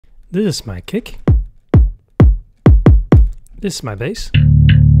This is my kick. This is my bass.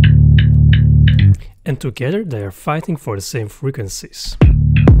 And together they are fighting for the same frequencies.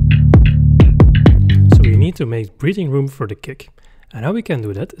 So we need to make breathing room for the kick. And how we can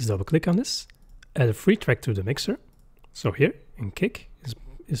do that is double click on this, add a free track to the mixer. So here in kick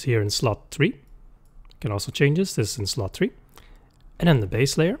is here in slot 3. You can also change this is in slot 3. And then the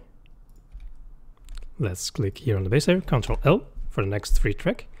bass layer. Let's click here on the bass layer, Ctrl L for the next free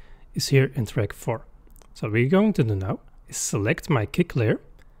track is here in track 4. So what we're going to do now is select my kick layer,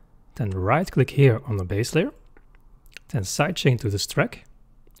 then right click here on the bass layer, then sidechain to this track.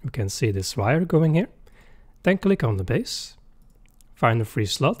 You can see this wire going here. Then click on the bass, find a free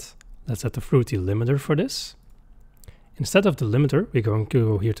slot. Let's add the fruity limiter for this. Instead of the limiter, we're going to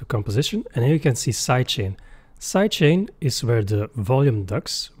go here to composition, and here you can see sidechain. Sidechain is where the volume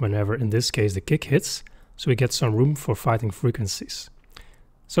ducks whenever, in this case, the kick hits, so we get some room for fighting frequencies.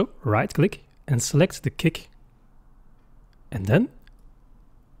 So right click and select the kick, and then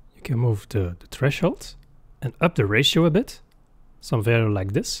you can move the threshold and up the ratio a bit, some value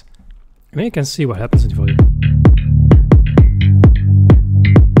like this, and then you can see what happens in the volume.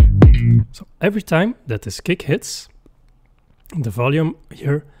 So every time that this kick hits, the volume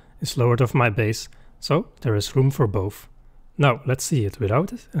here is lowered of my bass, so there is room for both. Now let's see it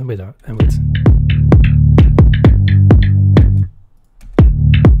without it and without and with.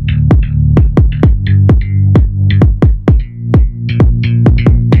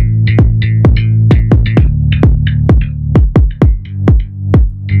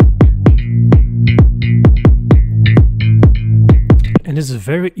 And this is a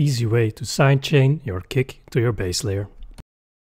very easy way to sidechain your kick to your bass layer.